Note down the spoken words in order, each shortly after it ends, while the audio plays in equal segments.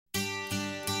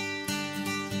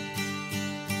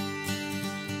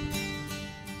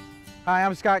Hi,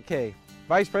 I'm Scott Kay,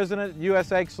 Vice President at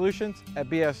U.S. Ag Solutions at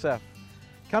BSF.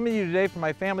 Coming to you today from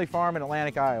my family farm in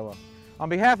Atlantic, Iowa. On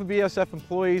behalf of BSF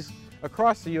employees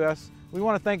across the U.S., we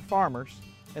want to thank farmers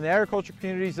and the agriculture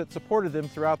communities that supported them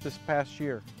throughout this past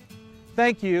year.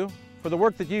 Thank you for the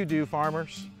work that you do,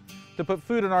 farmers, to put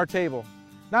food on our table,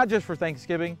 not just for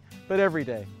Thanksgiving, but every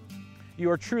day.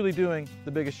 You are truly doing the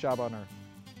biggest job on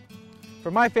earth.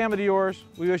 From my family to yours,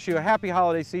 we wish you a happy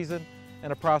holiday season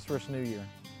and a prosperous new year.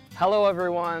 Hello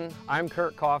everyone, I'm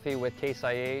Kurt Coffey with Case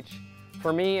IH.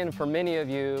 For me and for many of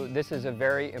you, this is a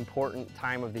very important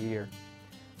time of the year.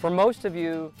 For most of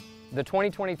you, the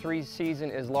 2023 season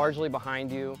is largely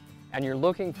behind you and you're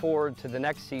looking forward to the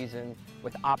next season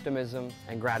with optimism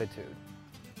and gratitude.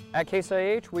 At Case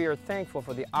IH, we are thankful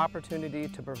for the opportunity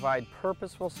to provide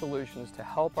purposeful solutions to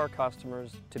help our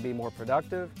customers to be more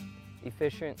productive,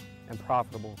 efficient, and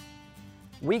profitable.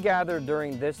 We gather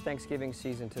during this Thanksgiving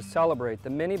season to celebrate the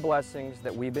many blessings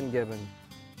that we've been given.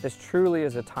 This truly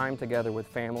is a time together with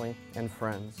family and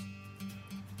friends.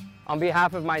 On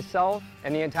behalf of myself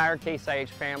and the entire Case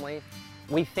IH family,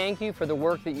 we thank you for the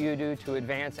work that you do to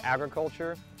advance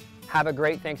agriculture. Have a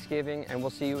great Thanksgiving, and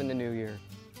we'll see you in the new year.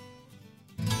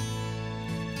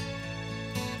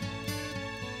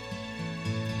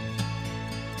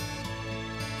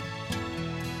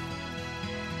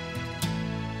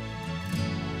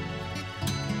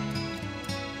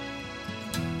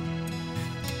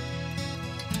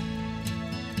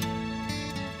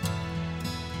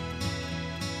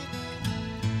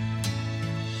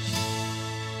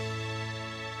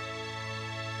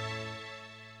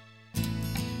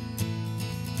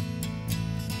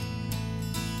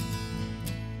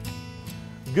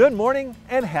 Good morning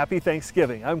and happy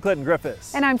Thanksgiving. I'm Clinton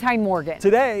Griffiths. And I'm Tyne Morgan.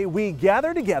 Today we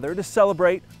gather together to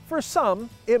celebrate. For some,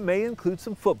 it may include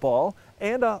some football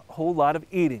and a whole lot of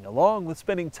eating, along with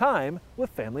spending time with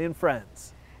family and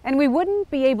friends. And we wouldn't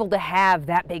be able to have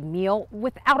that big meal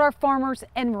without our farmers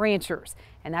and ranchers.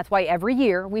 And that's why every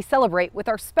year we celebrate with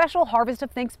our special Harvest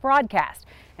of Thanks broadcast.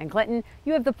 And Clinton,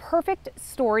 you have the perfect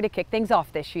story to kick things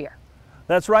off this year.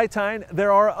 That's right, Tyne.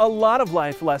 There are a lot of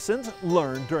life lessons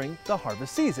learned during the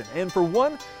harvest season. And for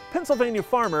one Pennsylvania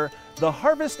farmer, the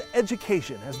harvest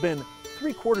education has been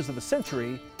 3/4 of a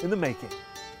century in the making.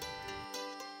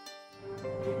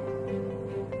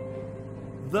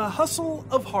 The hustle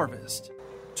of harvest.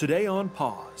 Today on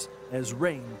pause, as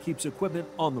rain keeps equipment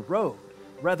on the road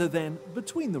rather than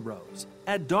between the rows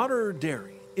at Daughter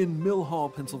Dairy in Mill Hall,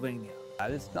 Pennsylvania.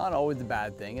 It's not always a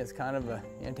bad thing. It's kind of a,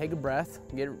 take a breath,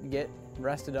 get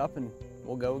rested up, and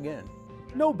we'll go again.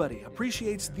 Nobody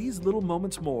appreciates these little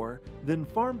moments more than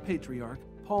farm patriarch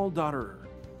Paul Dotterer.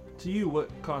 To you, what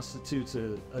constitutes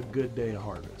a good day of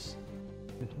harvest?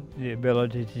 The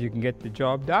ability that you can get the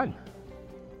job done.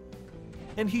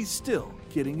 And he's still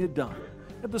getting it done.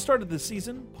 At the start of the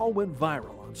season, Paul went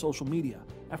viral on social media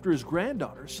after his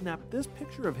granddaughter snapped this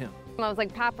picture of him. I was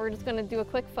like, Pop, we're just gonna do a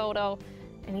quick photo.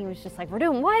 And he was just like, we're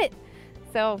doing what?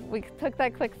 So we took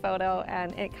that quick photo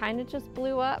and it kind of just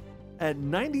blew up. At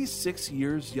 96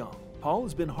 years young, Paul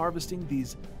has been harvesting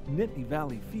these Nittany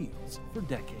Valley fields for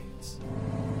decades.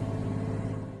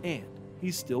 And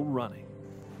he's still running.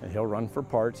 And he'll run for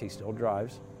parts, he still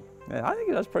drives. And I think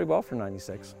he does pretty well for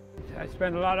 96. I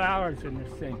spent a lot of hours in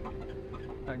this thing.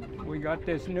 We got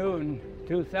this new in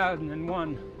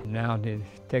 2001. Now they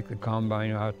take the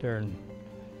combine out there and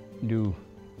do,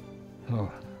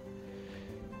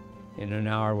 in an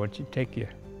hour what should take you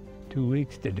 2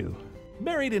 weeks to do.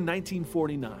 Married in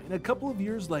 1949, a couple of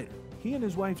years later, he and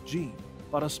his wife Jean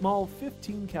bought a small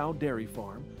 15-cow dairy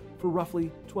farm for roughly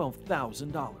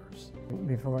 $12,000.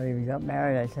 Before I even got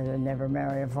married, I said I'd never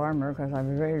marry a farmer because I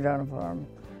was raised on a farm.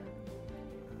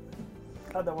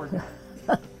 How'd that work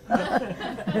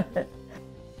out?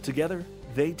 Together,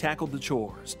 they tackled the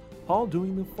chores. Paul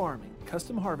doing the farming,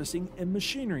 custom harvesting, and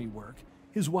machinery work.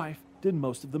 His wife did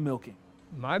most of the milking.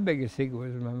 My biggest secret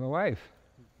was my wife.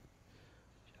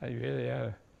 I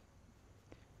really,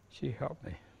 she helped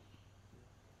me. If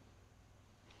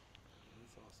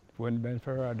it wouldn't have been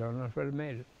for her, I don't know if I would have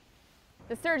made it.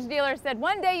 The surge dealer said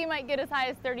one day you might get as high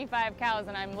as 35 cows,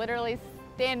 and I'm literally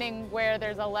standing where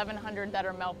there's 1,100 that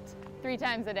are milked 3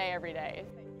 times a day, every day.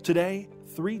 Today,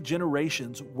 3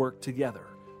 generations work together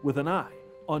with an eye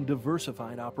on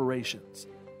diversified operations.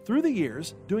 Through the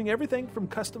years, doing everything from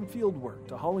custom field work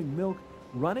to hauling milk,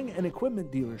 running an equipment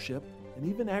dealership, and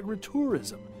even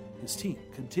agritourism, his team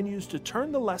continues to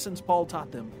turn the lessons Paul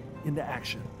taught them into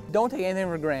action. Don't take anything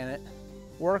for granted.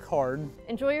 Work hard.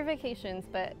 Enjoy your vacations,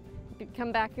 but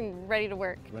come back and ready to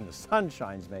work. When the sun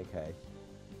shines, make hay.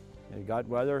 You got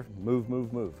weather, move,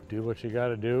 move, move. Do what you got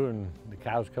to do, and the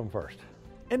cows come first.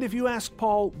 And if you ask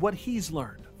Paul what he's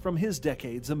learned from his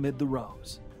decades amid the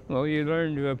rows. Well, you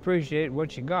learn to appreciate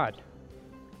what you got.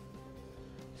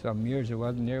 Some years it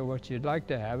wasn't near what you'd like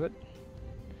to have it.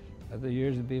 Other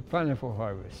years it'd be a plentiful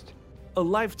harvest. A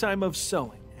lifetime of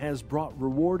sowing has brought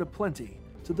reward aplenty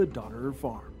to the Donner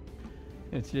farm.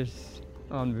 It's just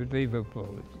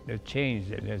unbelievable, the change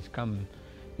that has come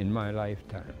in my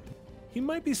lifetime. He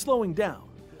might be slowing down.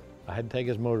 I had to take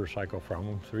his motorcycle from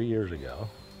him 3 years ago.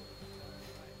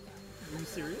 Are you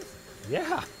serious?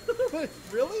 Yeah.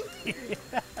 Really?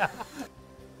 Yeah.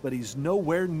 But he's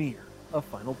nowhere near a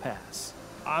final pass.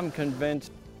 I'm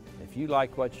convinced if you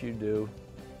like what you do,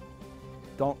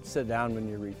 don't sit down when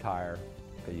you retire,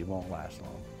 because you won't last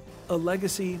long. A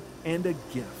legacy and a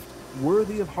gift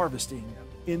worthy of harvesting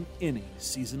in any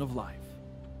season of life.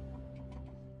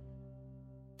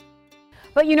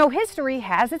 But you know, history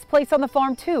has its place on the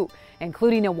farm too,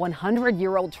 including a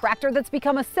 100-year-old tractor that's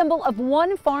become a symbol of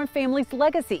one farm family's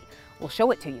legacy. We'll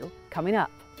show it to you coming up.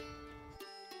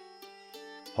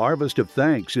 Harvest of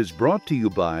Thanks is brought to you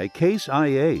by Case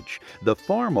IH. The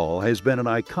Farmall has been an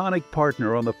iconic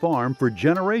partner on the farm for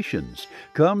generations.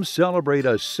 Come celebrate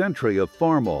a century of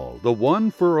Farmall, the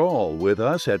one for all, with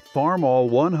us at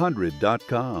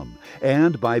farmall100.com.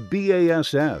 And by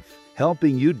BASF,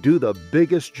 helping you do the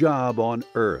biggest job on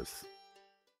earth.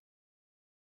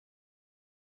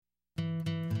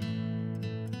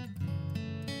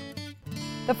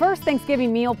 The first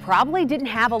Thanksgiving meal probably didn't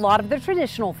have a lot of the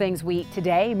traditional things we eat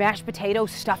today, mashed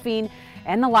potatoes, stuffing,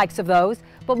 and the likes of those.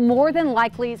 But more than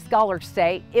likely, scholars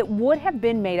say, it would have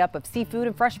been made up of seafood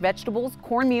and fresh vegetables,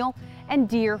 cornmeal, and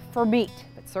deer for meat,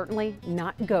 but certainly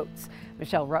not goats.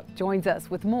 Michelle Rupp joins us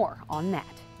with more on that.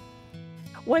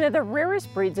 One of the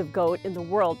rarest breeds of goat in the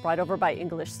world, brought over by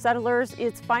English settlers,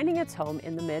 is finding its home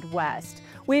in the Midwest.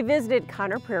 We visited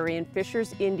Conner Prairie in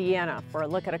Fishers, Indiana for a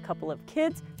look at a couple of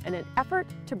kids and an effort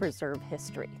to preserve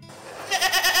history.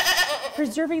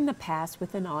 Preserving the past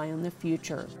with an eye on the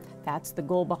future. That's the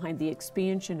goal behind the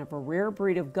expansion of a rare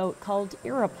breed of goat called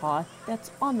Iroquois that's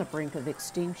on the brink of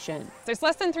extinction. There's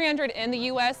less than 300 in the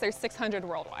U.S., there's 600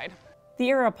 worldwide. The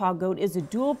Iroquois goat is a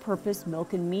dual-purpose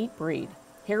milk and meat breed.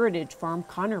 Heritage Farm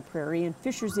Conner Prairie in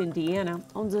Fishers, Indiana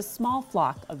owns a small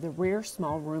flock of the rare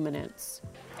small ruminants.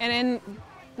 And in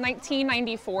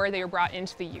 1994, they were brought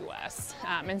into the U.S.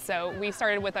 And so we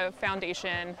started with a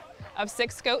foundation of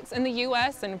 6 goats in the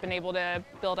U.S. and have been able to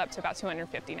build up to about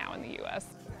 250 now in the U.S.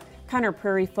 Conner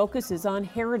Prairie focuses on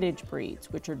heritage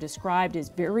breeds, which are described as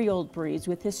very old breeds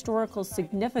with historical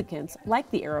significance,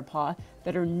 like the Iroquois,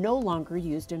 that are no longer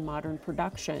used in modern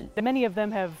production. Many of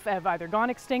them have either gone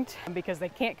extinct because they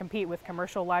can't compete with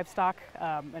commercial livestock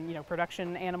and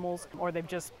production animals, or they've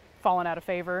just fallen out of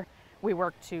favor. We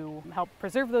work to help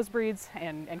preserve those breeds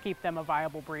and keep them a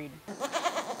viable breed.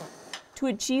 To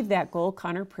achieve that goal,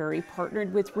 Conner Prairie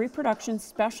partnered with Reproduction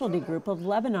Specialty Group of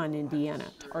Lebanon, Indiana,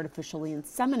 to artificially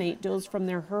inseminate does from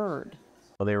their herd.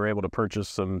 They were able to purchase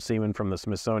some semen from the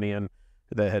Smithsonian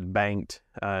that had banked.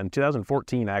 In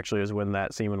 2014 actually is when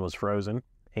that semen was frozen,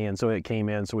 and so it came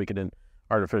in so we could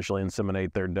artificially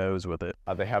inseminate their does with it.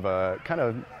 They have a kind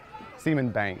of semen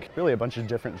bank, really a bunch of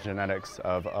different genetics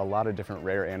of a lot of different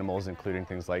rare animals, including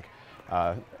things like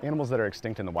animals that are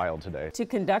extinct in the wild today. To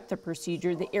conduct the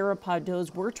procedure, the Iroquois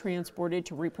does were transported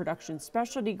to Reproduction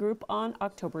Specialty Group on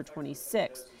October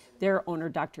 26. Their owner,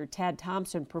 Dr. Tad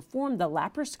Thompson, performed the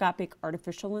laparoscopic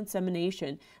artificial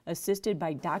insemination, assisted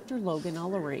by Dr. Logan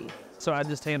Ullery. So I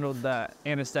just handled the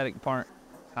anesthetic part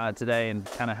today and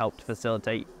kind of helped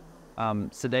facilitate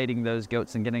sedating those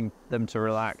goats and getting them to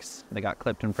relax. They got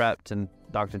clipped and prepped, and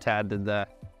Dr. Tad did the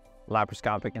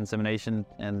laparoscopic insemination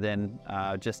and then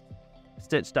just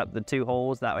stitched up the 2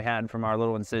 holes that we had from our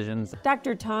little incisions.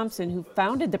 Dr. Thompson, who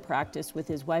founded the practice with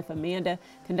his wife Amanda,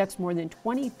 conducts more than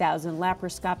 20,000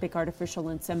 laparoscopic artificial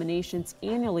inseminations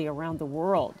annually around the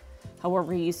world.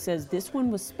 However, he says this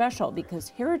one was special because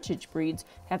heritage breeds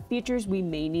have features we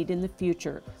may need in the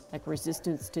future, like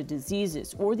resistance to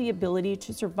diseases or the ability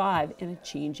to survive in a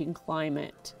changing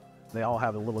climate. They all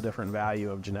have a little different value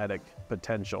of genetic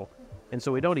potential. And so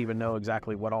we don't even know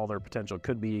exactly what all their potential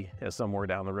could be somewhere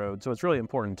down the road. So it's really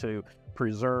important to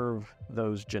preserve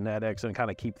those genetics and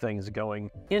kind of keep things going.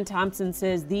 And Thompson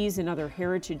says these and other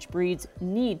heritage breeds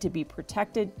need to be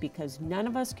protected because none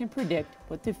of us can predict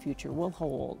what the future will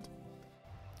hold.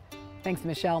 Thanks,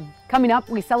 Michelle. Coming up,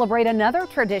 we celebrate another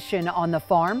tradition on the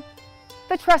farm,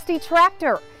 the trusty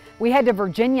tractor. We head to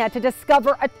Virginia to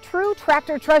discover a true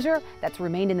tractor treasure that's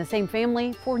remained in the same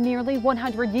family for nearly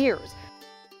 100 years.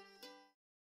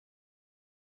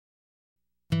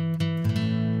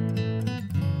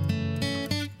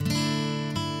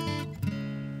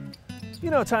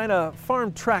 You know, tying a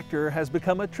farm tractor has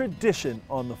become a tradition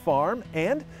on the farm,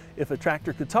 and if a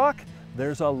tractor could talk,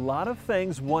 there's a lot of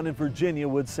things one in Virginia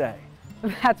would say.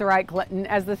 That's right, Clinton.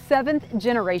 As the 7th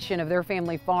generation of their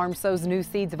family farm sows new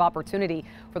seeds of opportunity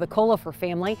for the Colifer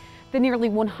family, the nearly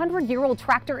 100-year-old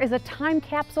tractor is a time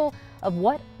capsule of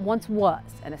what once was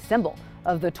and a symbol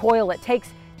of the toil it takes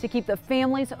to keep the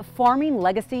family's farming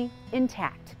legacy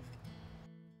intact.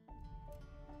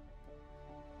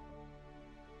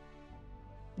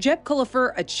 Jeb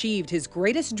Colifer achieved his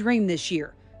greatest dream this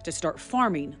year, to start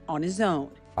farming on his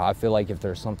own. I feel like if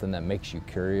there's something that makes you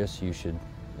curious, you should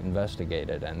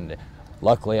investigate it. And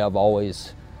luckily, I've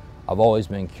always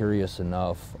been curious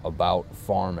enough about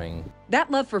farming.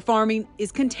 That love for farming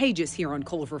is contagious here on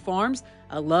Colifer Farms,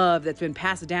 a love that's been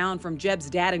passed down from Jeb's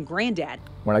dad and granddad.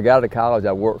 When I got out of college,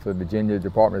 I worked for the Virginia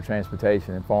Department of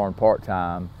Transportation and farmed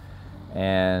part-time,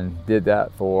 and did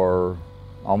that for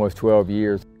almost 12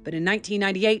 years. But in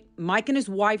 1998, Mike and his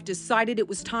wife decided it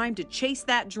was time to chase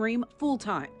that dream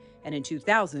full-time. And in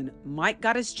 2000, Mike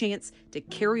got his chance to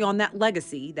carry on that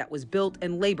legacy that was built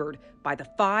and labored by the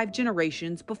 5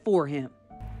 generations before him.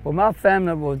 Well, my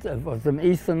family was from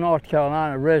eastern North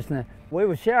Carolina originally. We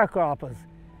were sharecroppers,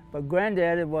 but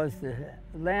Granddaddy was the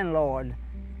landlord.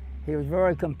 He was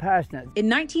very compassionate. In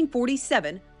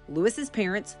 1947, Lewis's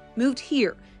parents moved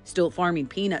here, still farming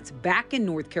peanuts back in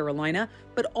North Carolina,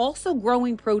 but also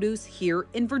growing produce here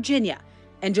in Virginia.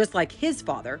 And just like his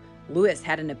father, Lewis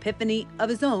had an epiphany of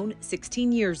his own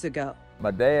 16 years ago.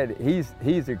 My dad,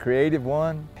 he's a creative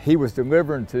one. He was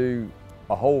delivering to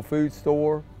a Whole Foods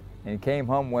store, and he came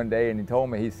home one day and he told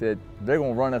me, he said, they're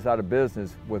gonna run us out of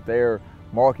business with their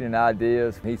marketing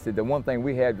ideas. He said, the one thing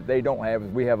we have that they don't have is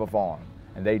we have a farm,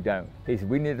 and they don't. He said,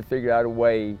 we need to figure out a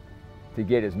way to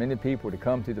get as many people to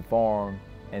come to the farm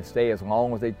and stay as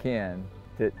long as they can.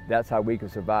 That's how we can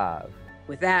survive.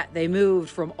 With that, they moved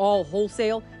from all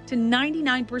wholesale to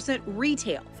 99%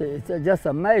 retail. It's just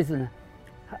amazing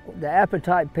the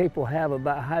appetite people have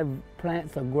about how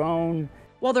plants are grown.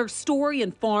 While their story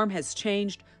and farm has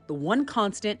changed, the one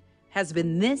constant has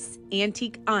been this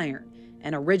antique iron,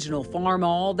 an original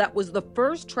farm-all that was the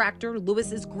first tractor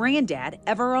Lewis's granddad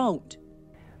ever owned.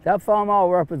 That farm-all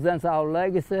represents our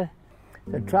legacy.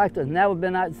 The tractor's never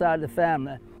been outside the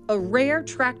family. A rare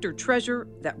tractor treasure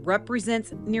that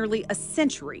represents nearly a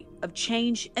century of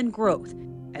change and growth,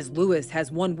 as Lewis has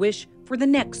one wish for the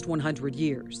next 100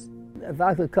 years. If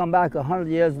I could come back 100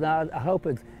 years now, I hope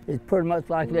it's pretty much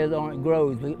like it is on it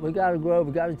grows. We gotta grow,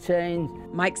 we gotta change.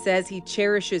 Mike says he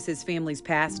cherishes his family's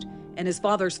past and his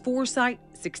father's foresight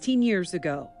 16 years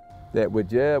ago. That with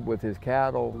Jeb, with his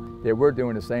cattle, that we're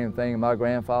doing the same thing my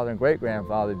grandfather and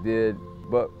great-grandfather did,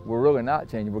 but we're really not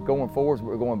changing. We're going forwards, but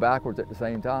we're going backwards at the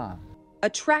same time. A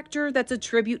tractor that's a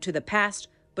tribute to the past,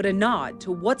 but a nod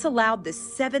to what's allowed this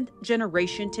 7th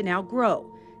generation to now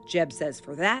grow. Jeb says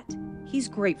for that, he's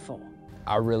grateful.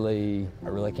 I really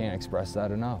can't express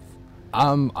that enough.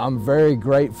 I'm very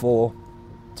grateful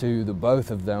to the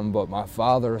both of them, but my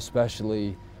father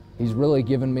especially. He's really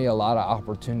given me a lot of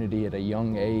opportunity at a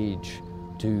young age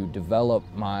to develop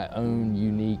my own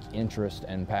unique interest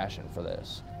and passion for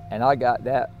this. And I got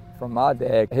that from my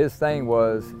dad. His thing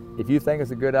was, if you think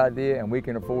it's a good idea and we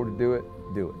can afford to do it,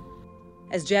 do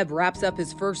it. As Jeb wraps up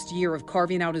his first year of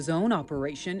carving out his own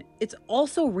operation, it's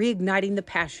also reigniting the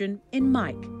passion in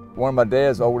Mike. One of my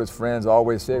dad's oldest friends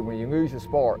always said, when you lose your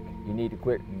spark, you need to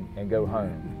quit and go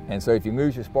home. And so if you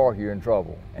lose your spark, you're in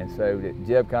trouble. And so that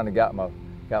Jeb kind of got my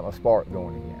spark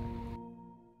going again.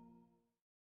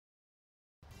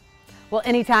 Well,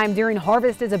 anytime during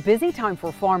harvest is a busy time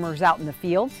for farmers out in the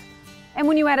fields. And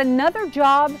when you add another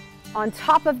job on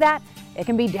top of that, it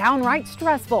can be downright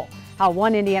stressful. How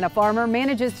one Indiana farmer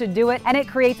manages to do it, and it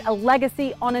creates a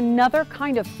legacy on another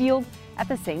kind of field at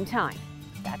the same time.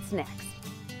 That's next.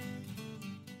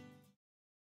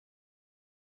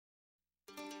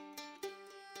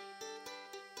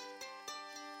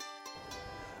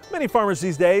 Many farmers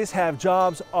these days have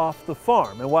jobs off the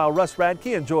farm, and while Russ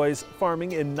Radke enjoys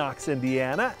farming in Knox,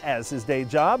 Indiana as his day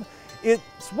job, it's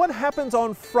what happens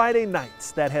on Friday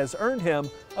nights that has earned him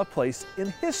a place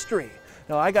in history.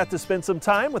 Now, I got to spend some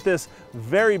time with this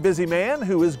very busy man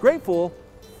who is grateful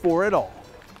for it all.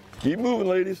 Keep moving,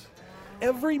 ladies.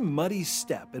 Every muddy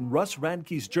step in Russ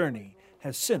Radke's journey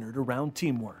has centered around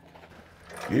teamwork.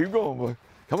 Keep going, boy.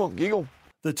 Come on, keep going.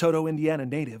 The Toto, Indiana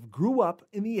native grew up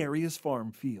in the area's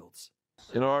farm fields.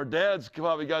 You know, our dads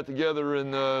probably got together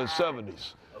in the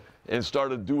 70s and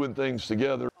started doing things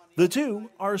together. The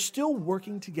two are still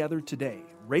working together today,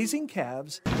 raising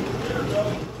calves,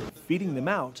 feeding them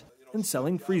out, and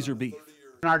selling freezer beef.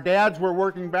 Our dads were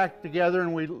working back together,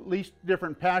 and we leased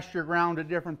different pasture ground at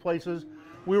different places.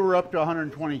 We were up to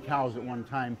 120 cows at one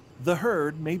time. The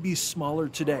herd may be smaller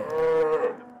today,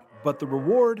 but the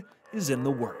reward is in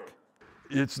the work.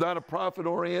 It's not a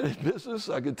profit-oriented business,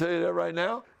 I can tell you that right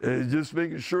now. It's just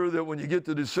making sure that when you get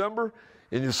to December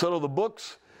and you settle the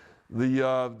books,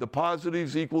 the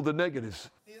positives equal the negatives.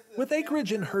 With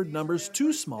acreage and herd numbers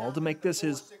too small to make this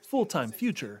his full-time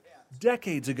future,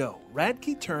 decades ago,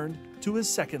 Radke turned to his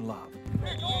second love: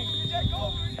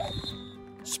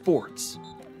 sports.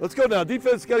 Let's go now.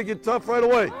 Defense got to get tough right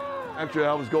away. Actually,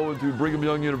 I was going to Brigham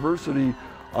Young University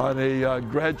on a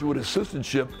graduate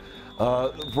assistantship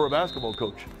for a basketball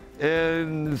coach.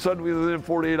 And suddenly, within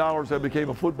 48 hours, I became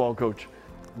a football coach.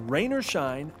 Rain or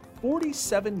shine,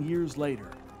 47 years later.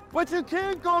 But you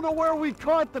can't go to where we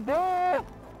caught the ball.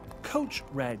 Coach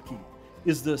Radke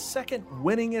is the second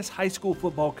winningest high school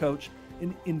football coach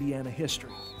in Indiana history,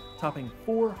 topping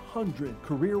 400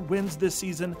 career wins this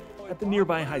season at the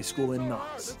nearby high school in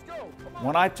Knox.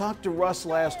 When I talked to Russ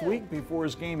last week before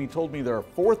his game, he told me there are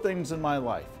 4 things in my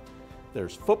life.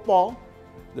 There's football,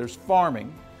 there's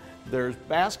farming, there's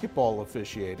basketball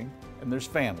officiating, and there's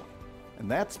family.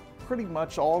 And that's pretty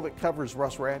much all that covers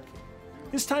Russ Radke.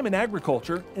 His time in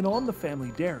agriculture and on the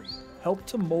family dairy helped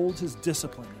to mold his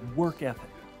discipline and work ethic.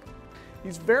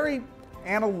 He's very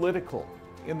analytical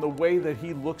in the way that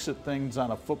he looks at things on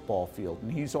a football field,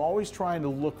 and he's always trying to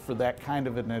look for that kind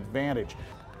of an advantage.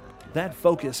 That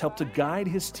focus helped to guide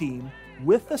his team,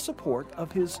 with the support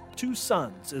of his 2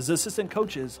 sons as assistant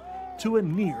coaches, to a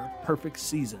near-perfect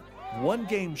season, 1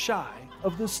 game shy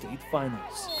of the state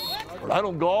finals. I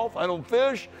don't golf, I don't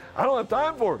fish, I don't have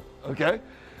time for it, okay?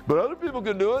 But other people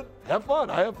can do it. Have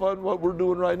fun. I have fun what we're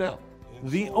doing right now.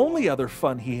 The only other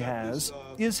fun he has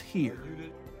is here,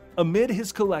 amid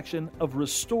his collection of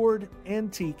restored,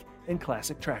 antique, and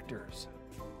classic tractors,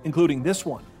 including this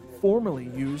one, formerly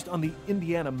used on the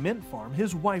Indiana mint farm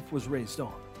his wife was raised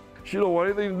on. She don't want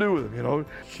anything to do with them, you know.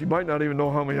 She might not even know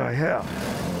how many I have.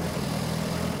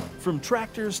 From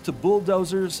tractors to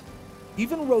bulldozers,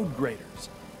 even road graders,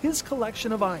 his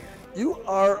collection of iron. You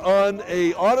are on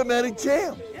a automatic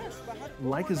jam.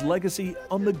 Like his legacy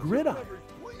on the gridiron,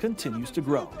 continues to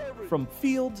grow from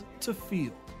field to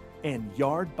field and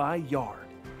yard by yard.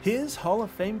 His Hall of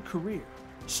Fame career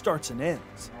starts and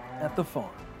ends at the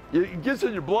farm. It gets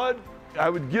in your blood.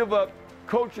 I would give up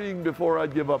coaching before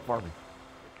I'd give up farming.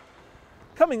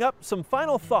 Coming up, some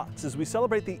final thoughts as we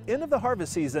celebrate the end of the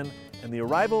harvest season and the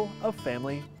arrival of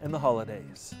family and the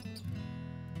holidays.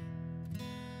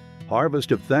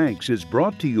 Harvest of Thanks is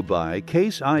brought to you by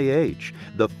Case IH.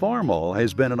 The Farmall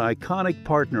has been an iconic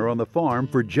partner on the farm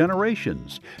for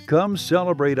generations. Come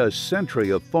celebrate a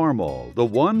century of Farmall, the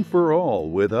one for all,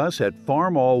 with us at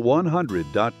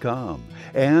farmall100.com.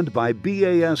 And by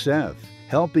BASF,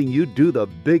 helping you do the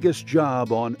biggest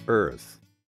job on earth.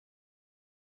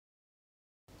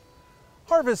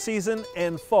 Harvest season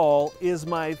and fall is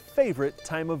my favorite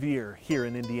time of year here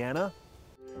in Indiana.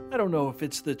 I don't know if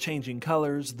it's the changing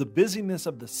colors, the busyness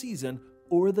of the season,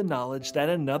 or the knowledge that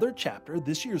another chapter,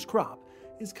 this year's crop,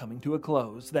 is coming to a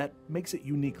close that makes it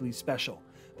uniquely special.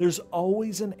 There's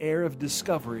always an air of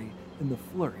discovery in the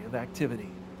flurry of activity.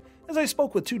 As I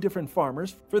spoke with 2 different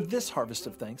farmers for this Harvest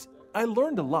of Thanks, I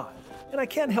learned a lot, and I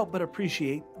can't help but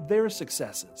appreciate their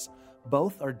successes.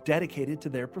 Both are dedicated to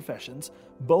their professions,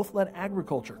 both let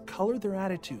agriculture color their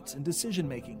attitudes and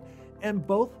decision-making, and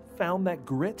both found that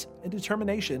grit and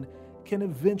determination can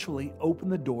eventually open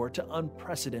the door to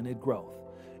unprecedented growth.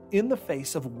 In the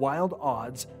face of wild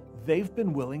odds, they've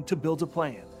been willing to build a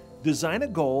plan, design a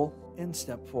goal, and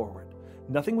step forward.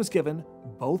 Nothing was given.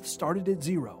 Both started at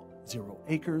 0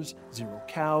 acres, 0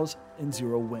 cows, and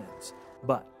 0 wins.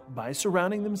 But by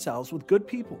surrounding themselves with good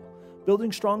people,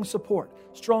 building strong support,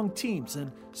 strong teams,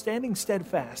 and standing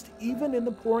steadfast even in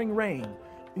the pouring rain,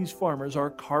 these farmers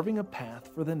are carving a path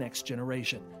for the next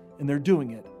generation, and they're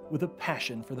doing it with a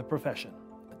passion for the profession.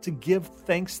 To give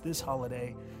thanks this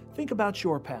holiday, think about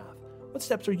your path. What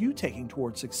steps are you taking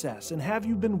towards success, and have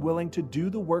you been willing to do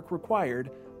the work required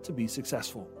to be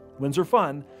successful? Wins are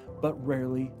fun, but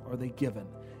rarely are they given.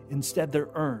 Instead, they're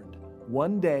earned.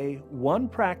 One day, one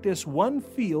practice, one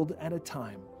field at a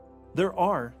time. There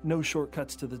are no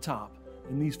shortcuts to the top,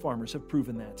 and these farmers have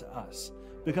proven that to us.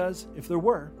 Because if there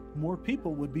were, more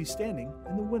people would be standing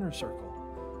in the winner's circle.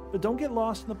 But don't get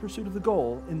lost in the pursuit of the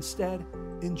goal. Instead,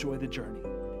 enjoy the journey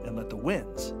and let the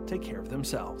wins take care of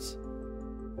themselves.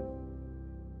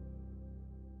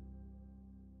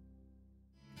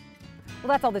 Well,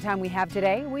 that's all the time we have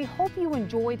today. We hope you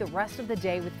enjoy the rest of the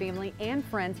day with family and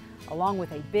friends, along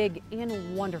with a big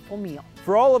and wonderful meal.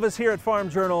 For all of us here at Farm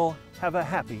Journal, have a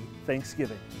happy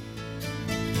Thanksgiving.